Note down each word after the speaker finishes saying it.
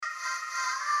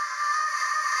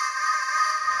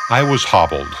I was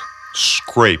hobbled,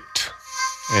 scraped,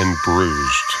 and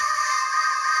bruised.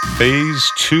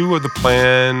 Phase 2 of the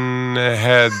plan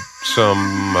had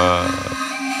some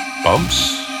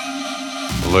bumps,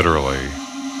 literally.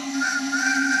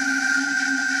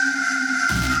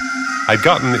 I'd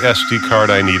gotten the SD card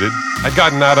I needed. I'd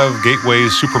gotten out of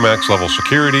Gateway's Supermax level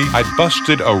security. I'd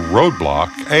busted a roadblock,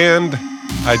 and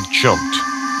I'd jumped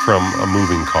from a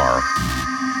moving car.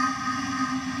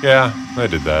 Yeah, I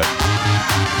did that.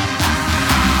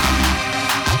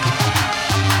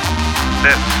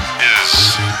 This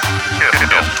is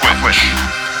Kill Twitch 2.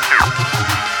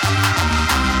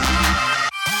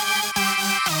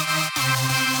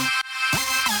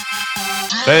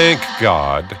 Thank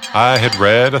God I had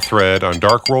read a thread on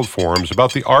Dark World forums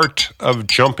about the art of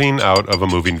jumping out of a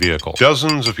moving vehicle.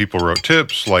 Dozens of people wrote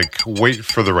tips like wait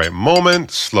for the right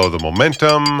moment, slow the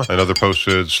momentum. Another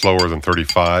posted slower than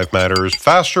 35 matters.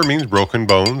 Faster means broken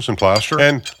bones and plaster.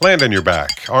 And land on your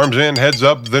back. Arms in, heads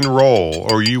up, then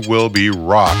roll, or you will be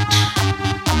rocked.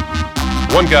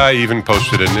 One guy even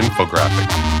posted an infographic.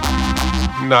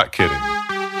 Not kidding.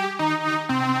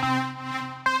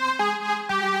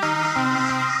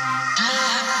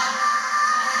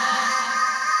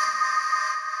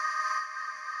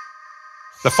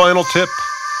 The final tip,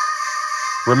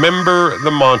 remember the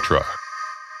mantra,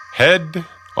 head,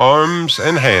 arms,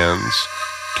 and hands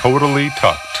totally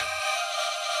tucked,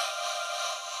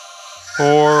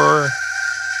 or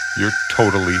you're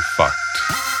totally fucked.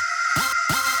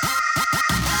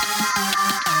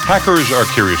 Hackers are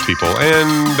curious people,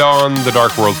 and on the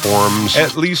Dark World forums,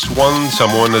 at least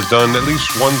someone has done at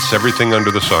least once everything under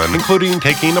the sun, including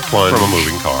taking a plunge from a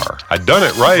moving car. I'd done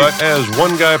it right, but as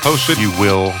one guy posted, you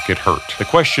will get hurt. The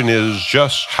question is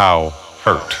just how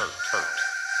hurt.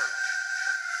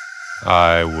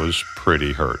 I was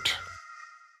pretty hurt.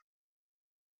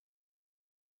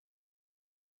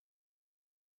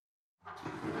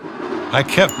 I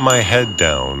kept my head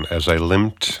down as I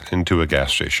limped into a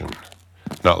gas station.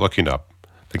 Not looking up,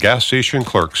 the gas station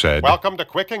clerk said, "Welcome to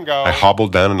Quick and Go." I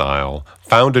hobbled down an aisle,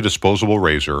 found a disposable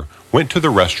razor, went to the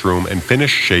restroom, and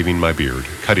finished shaving my beard,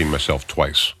 cutting myself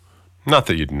twice. Not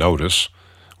that you'd notice.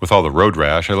 With all the road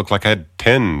rash, I looked like I had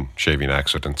 10 shaving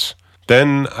accidents.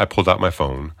 Then I pulled out my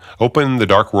phone, opened the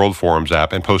Dark World Forums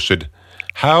app, and posted,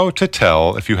 "How to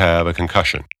tell if you have a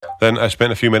concussion." Then I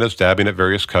spent a few minutes dabbing at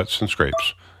various cuts and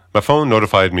scrapes. My phone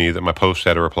notified me that my post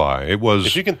had a reply. It was,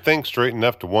 "If you can think straight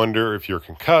enough to wonder if you're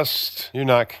concussed, you're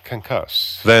not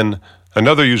concussed." Then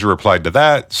another user replied to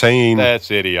that, saying,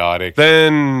 "That's idiotic."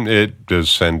 Then it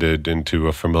descended into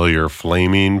a familiar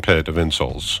flaming pit of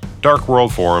insults. Dark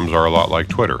World forums are a lot like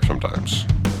Twitter sometimes.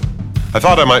 I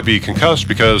thought I might be concussed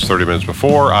because 30 minutes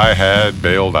before I had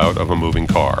bailed out of a moving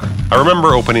car. I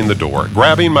remember opening the door,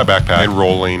 grabbing my backpack, and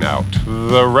rolling out.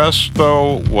 The rest,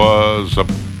 though, was a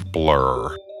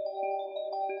blur.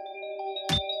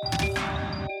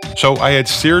 So I had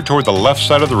steered toward the left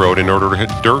side of the road in order to hit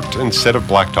dirt instead of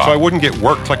blacktop, so I wouldn't get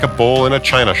worked like a bull in a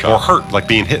china shop, or hurt like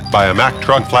being hit by a Mack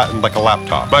truck and flattened like a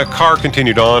laptop. My car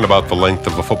continued on about the length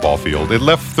of a football field. It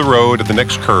left the road at the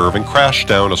next curve and crashed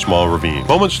down a small ravine.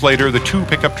 Moments later, the 2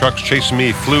 pickup trucks chasing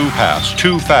me flew past,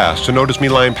 too fast to notice me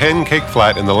lying pancake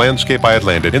flat in the landscape I had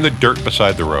landed, in the dirt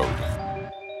beside the road.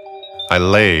 I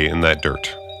lay in that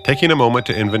dirt, taking a moment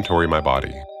to inventory my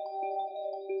body.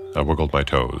 I wiggled my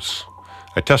toes.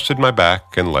 I tested my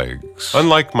back and legs.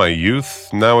 Unlike my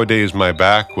youth, nowadays my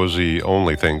back was the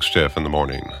only thing stiff in the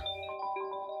morning.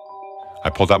 I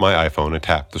pulled out my iPhone and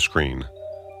tapped the screen.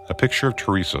 A picture of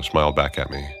Teresa smiled back at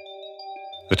me.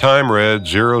 The time read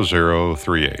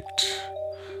 0038.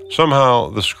 Somehow,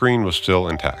 the screen was still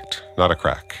intact, not a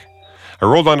crack. I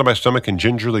rolled onto my stomach and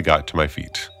gingerly got to my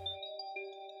feet.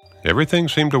 Everything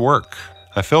seemed to work.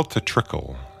 I felt a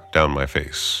trickle down my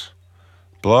face.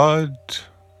 Blood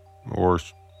or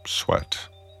sweat.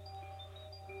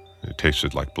 It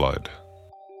tasted like blood.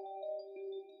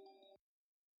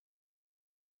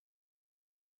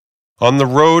 On the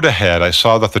road ahead, I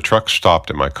saw that the truck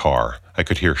stopped at my car. I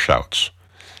could hear shouts.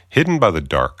 Hidden by the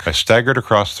dark, I staggered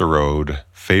across the road,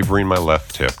 favoring my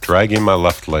left hip, dragging my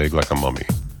left leg like a mummy.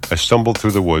 I stumbled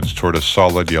through the woods toward a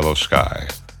solid yellow sky,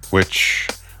 which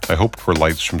I hoped were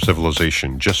lights from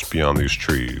civilization just beyond these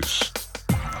trees.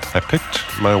 I picked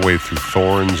my way through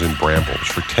thorns and brambles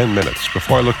for 10 minutes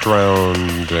before I looked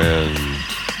around and...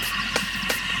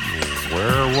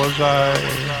 where was I?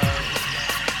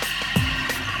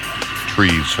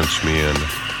 Trees fenced me in.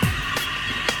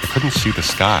 I couldn't see the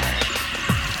sky.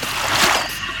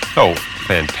 Oh,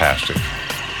 fantastic.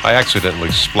 I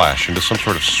accidentally splashed into some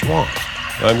sort of swamp.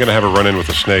 I'm going to have a run-in with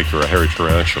a snake or a hairy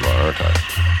tarantula, aren't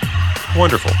I?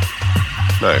 Wonderful.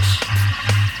 Nice.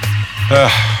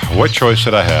 What choice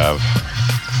did I have?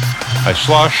 I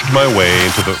sloshed my way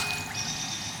into the...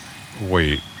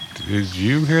 Wait, did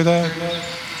you hear that?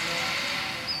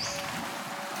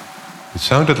 It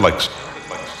sounded like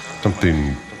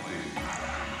something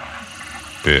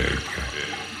big.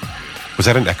 Was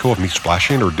that an echo of me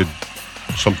splashing, or did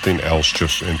something else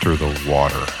just enter the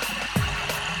water?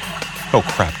 Oh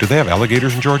crap, do they have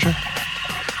alligators in Georgia?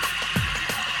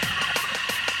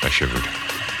 I shivered.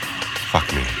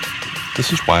 Fuck me.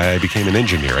 This is why I became an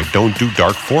engineer. I don't do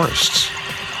dark forests.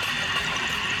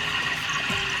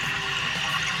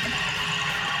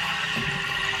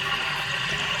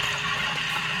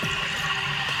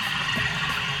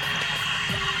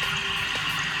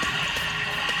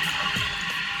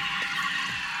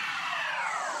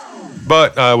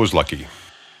 But I was lucky.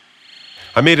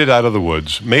 I made it out of the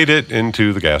woods, made it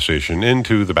into the gas station,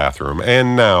 into the bathroom,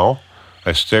 and now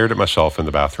I stared at myself in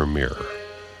the bathroom mirror.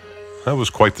 That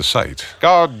was quite the sight.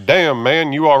 God damn,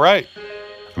 man, you all right?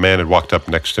 A man had walked up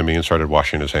next to me and started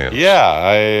washing his hands.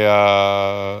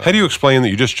 Yeah, How do you explain that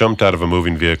you just jumped out of a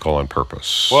moving vehicle on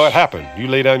purpose? What happened? You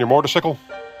lay down your motorcycle?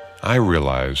 I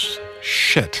realized,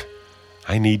 shit,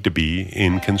 I need to be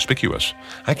inconspicuous.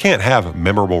 I can't have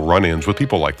memorable run-ins with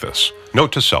people like this.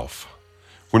 Note to self.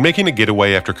 When making a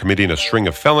getaway after committing a string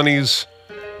of felonies,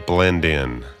 blend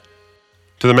in.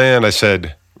 To the man, I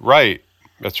said, right,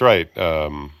 that's right.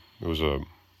 It was a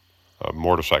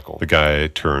motorcycle. The guy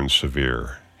turned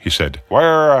severe. He said,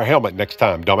 wear a helmet next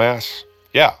time, dumbass.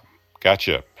 Yeah,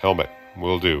 gotcha. Helmet.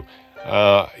 Will do.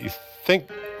 You think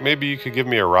maybe you could give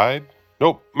me a ride?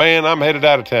 Nope, man, I'm headed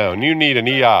out of town. You need an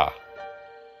ER.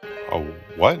 A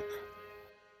what?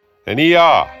 An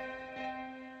ER.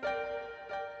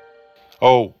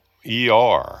 Oh,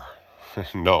 ER.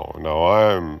 No,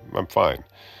 I'm fine.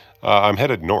 I'm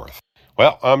headed north.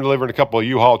 Well, I'm delivering a couple of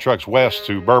U-Haul trucks west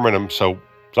to Birmingham, so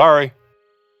sorry.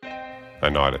 I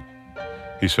nodded.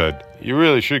 He said, you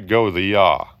really should go to the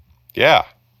ER. Yeah,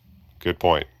 good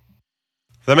point.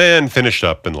 The man finished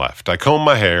up and left. I combed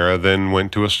my hair, then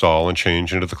went to a stall and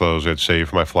changed into the clothes I'd saved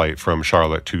for my flight from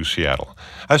Charlotte to Seattle.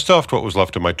 I stuffed what was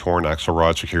left of my torn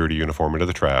Axelrod security uniform into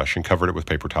the trash and covered it with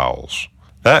paper towels.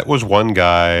 That was one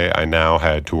guy I now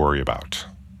had to worry about.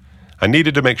 I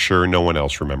needed to make sure no one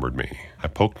else remembered me. I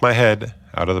poked my head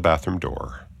out of the bathroom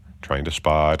door, trying to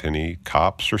spot any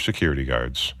cops or security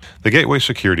guards. The Gateway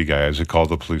security guys had called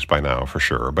the police by now, for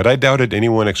sure, but I doubted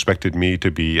anyone expected me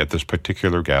to be at this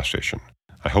particular gas station.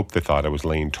 I hoped they thought I was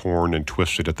laying torn and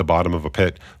twisted at the bottom of a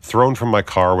pit, thrown from my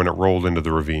car when it rolled into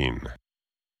the ravine.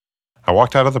 I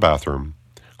walked out of the bathroom,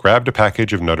 grabbed a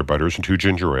package of Nutter Butters and 2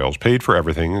 ginger ales, paid for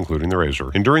everything, including the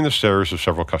razor, enduring the stares of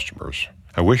several customers.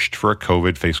 I wished for a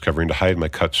COVID face covering to hide my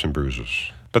cuts and bruises,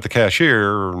 but the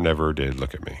cashier never did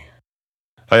look at me.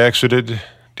 I exited,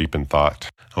 deep in thought.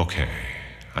 Okay,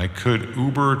 I could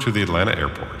Uber to the Atlanta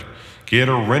airport, get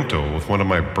a rental with one of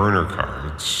my burner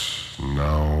cards.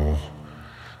 No.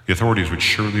 The authorities would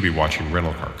surely be watching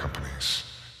rental car companies.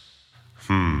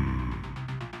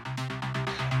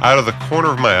 Out of the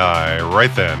corner of my eye,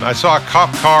 right then, I saw a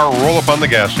cop car roll up on the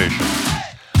gas station.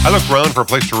 I looked around for a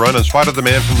place to run and spotted the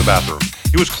man from the bathroom.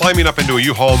 He was climbing up into a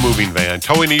U-Haul moving van,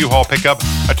 towing a U-Haul pickup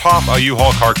atop a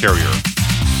U-Haul car carrier.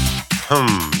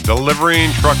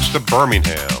 Delivering trucks to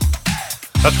Birmingham.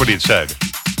 That's what he'd said.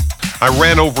 I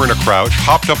ran over in a crouch,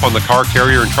 hopped up on the car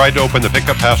carrier, and tried to open the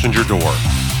pickup passenger door.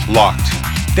 Locked.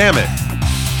 Damn it.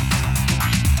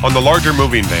 On the larger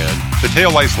moving van, the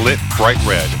taillights lit bright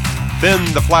red. Then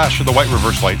the flash of the white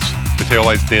reverse lights, the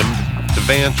taillights dimmed, the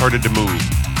van started to move.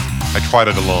 I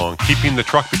trotted along, keeping the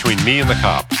truck between me and the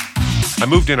cop. I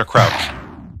moved in a crouch.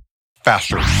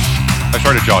 Faster. I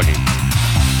started jogging.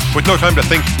 With no time to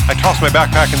think, I tossed my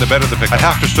backpack in the bed of the pickup. I'd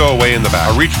have to stow away in the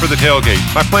back. I reached for the tailgate.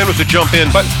 My plan was to jump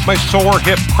in, but my sore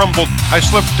hip crumbled. I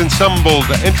slipped and stumbled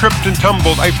and tripped and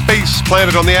tumbled. I face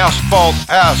planted on the asphalt,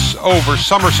 ass over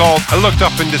somersault. I looked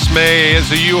up in dismay as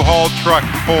a U-Haul truck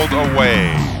pulled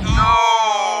away. No!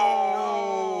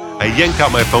 I yanked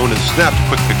out my phone and snapped a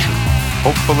quick picture.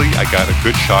 Hopefully, I got a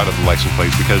good shot of the license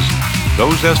plates because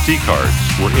those SD cards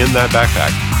were in that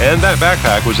backpack. And that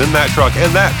backpack was in that truck.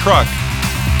 And that truck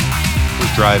was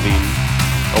driving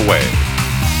away.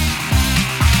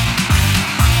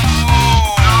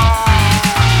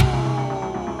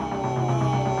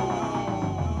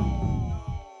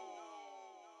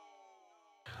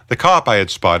 The cop I had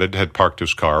spotted had parked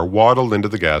his car, waddled into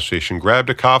the gas station, grabbed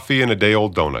a coffee and a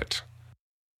day-old donut.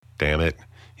 Damn it.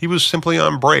 He was simply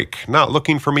on break, not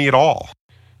looking for me at all.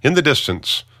 In the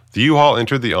distance, the U-Haul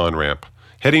entered the on-ramp,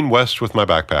 heading west with my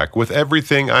backpack, with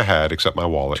everything I had except my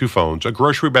wallet, 2 phones, a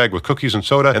grocery bag with cookies and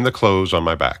soda, and the clothes on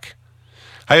my back.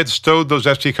 I had stowed those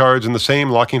SD cards in the same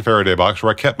locking Faraday box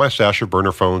where I kept my stash of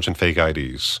burner phones and fake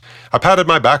IDs. I patted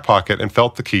my back pocket and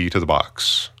felt the key to the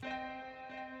box.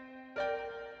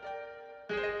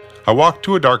 I walked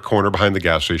to a dark corner behind the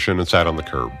gas station and sat on the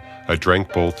curb. I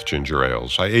drank both ginger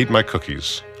ales. I ate my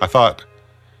cookies. I thought,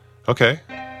 okay,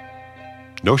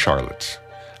 no Charlottes.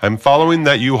 I'm following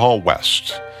that U-Haul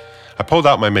west. I pulled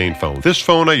out my main phone. This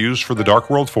phone I use for the Dark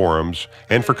World forums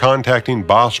and for contacting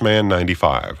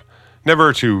Bossman95.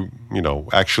 Never to,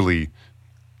 actually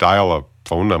dial a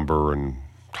phone number and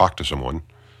talk to someone.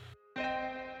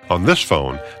 On this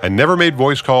phone, I never made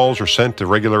voice calls or sent a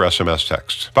regular SMS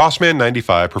text.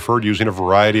 Bossman95 preferred using a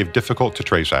variety of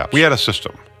difficult-to-trace apps. We had a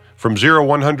system. From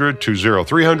 0100 to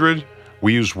 0300,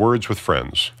 we used Words with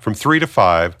Friends. From 3 to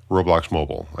 5, Roblox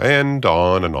Mobile. And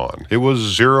on and on. It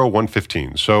was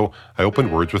 0115, so I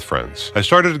opened Words with Friends. I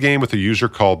started a game with a user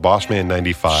called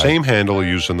Bossman95. Same handle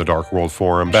used in the Dark World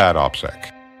forum, Bad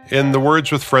OPSEC. In the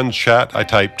Words with Friends chat, I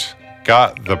typed,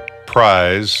 got the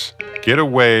prize, get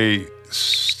away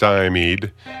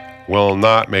stymied, will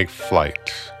not make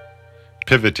flight.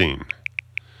 Pivoting.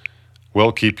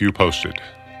 Will keep you posted.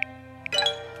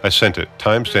 I sent it,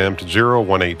 timestamped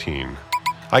 0118.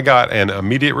 I got an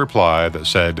immediate reply that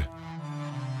said,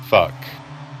 fuck.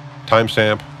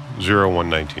 Timestamp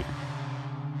 0119.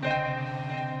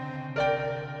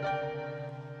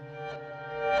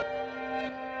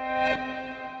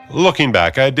 Looking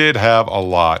back, I did have a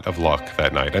lot of luck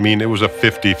that night. I mean, it was a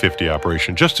 50-50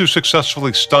 operation. Just to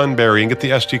successfully stun Barry and get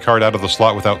the SD card out of the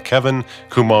slot without Kevin,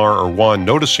 Kumar, or Juan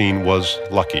noticing was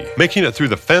lucky. Making it through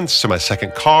the fence to my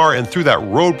second car and through that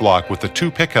roadblock with the 2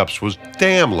 pickups was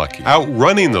damn lucky.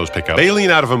 Outrunning those pickups,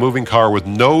 bailing out of a moving car with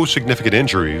no significant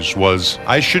injuries was,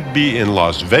 I should be in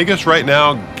Las Vegas right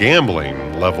now,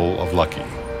 gambling level of lucky.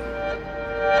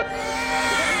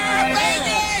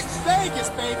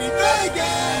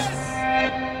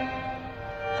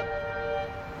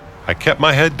 I kept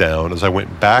my head down as I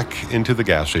went back into the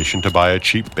gas station to buy a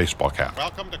cheap baseball cap.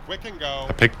 Welcome to Quick and Go.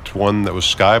 I picked one that was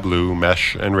sky blue,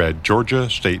 mesh, and read Georgia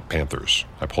State Panthers.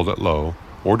 I pulled it low,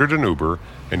 ordered an Uber,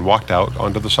 and walked out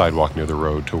onto the sidewalk near the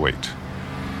road to wait.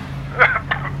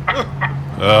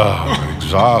 The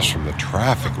exhaust from the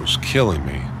traffic was killing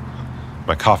me.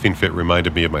 My coughing fit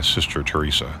reminded me of my sister,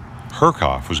 Teresa. Her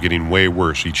cough was getting way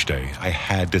worse each day. I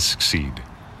had to succeed.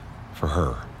 For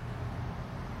her.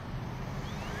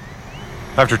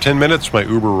 After 10 minutes, my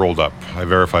Uber rolled up. I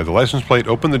verified the license plate,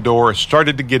 opened the door,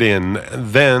 started to get in.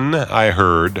 Then I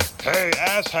heard, Hey,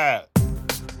 asshat.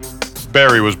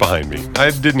 Barry was behind me.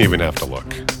 I didn't even have to look.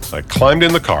 I climbed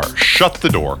in the car, shut the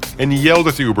door, and yelled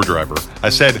at the Uber driver. I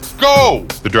said, go!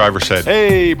 The driver said,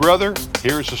 hey, brother,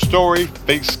 here's a story.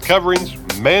 Face coverings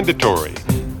mandatory.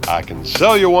 I can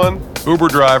sell you one. Uber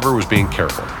driver was being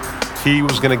careful. He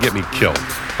was going to get me killed.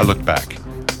 I looked back.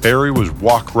 Barry was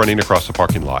running across the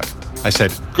parking lot. I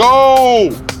said, go!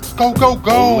 Go, go,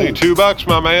 go! Only $2,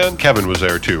 my man. Kevin was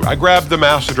there, too. I grabbed the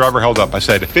mask the driver held up. I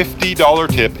said, $50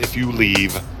 tip if you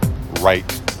leave right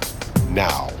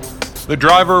now. The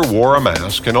driver wore a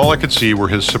mask, and all I could see were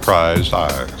his surprised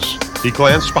eyes. He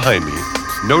glanced behind me,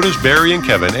 noticed Barry and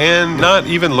Kevin, and, not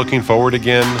even looking forward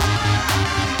again,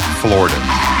 floored him.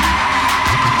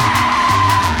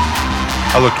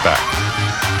 I looked back.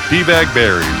 D-Bag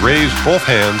Barry raised both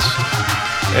hands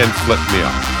and flipped me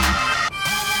off.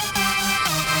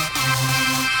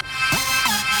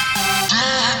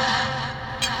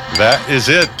 That is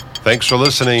it. Thanks for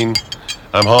listening.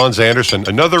 I'm Hans Anderson.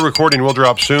 Another recording will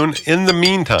drop soon. In the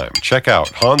meantime, check out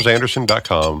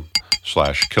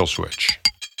hansanderson.com/killswitch.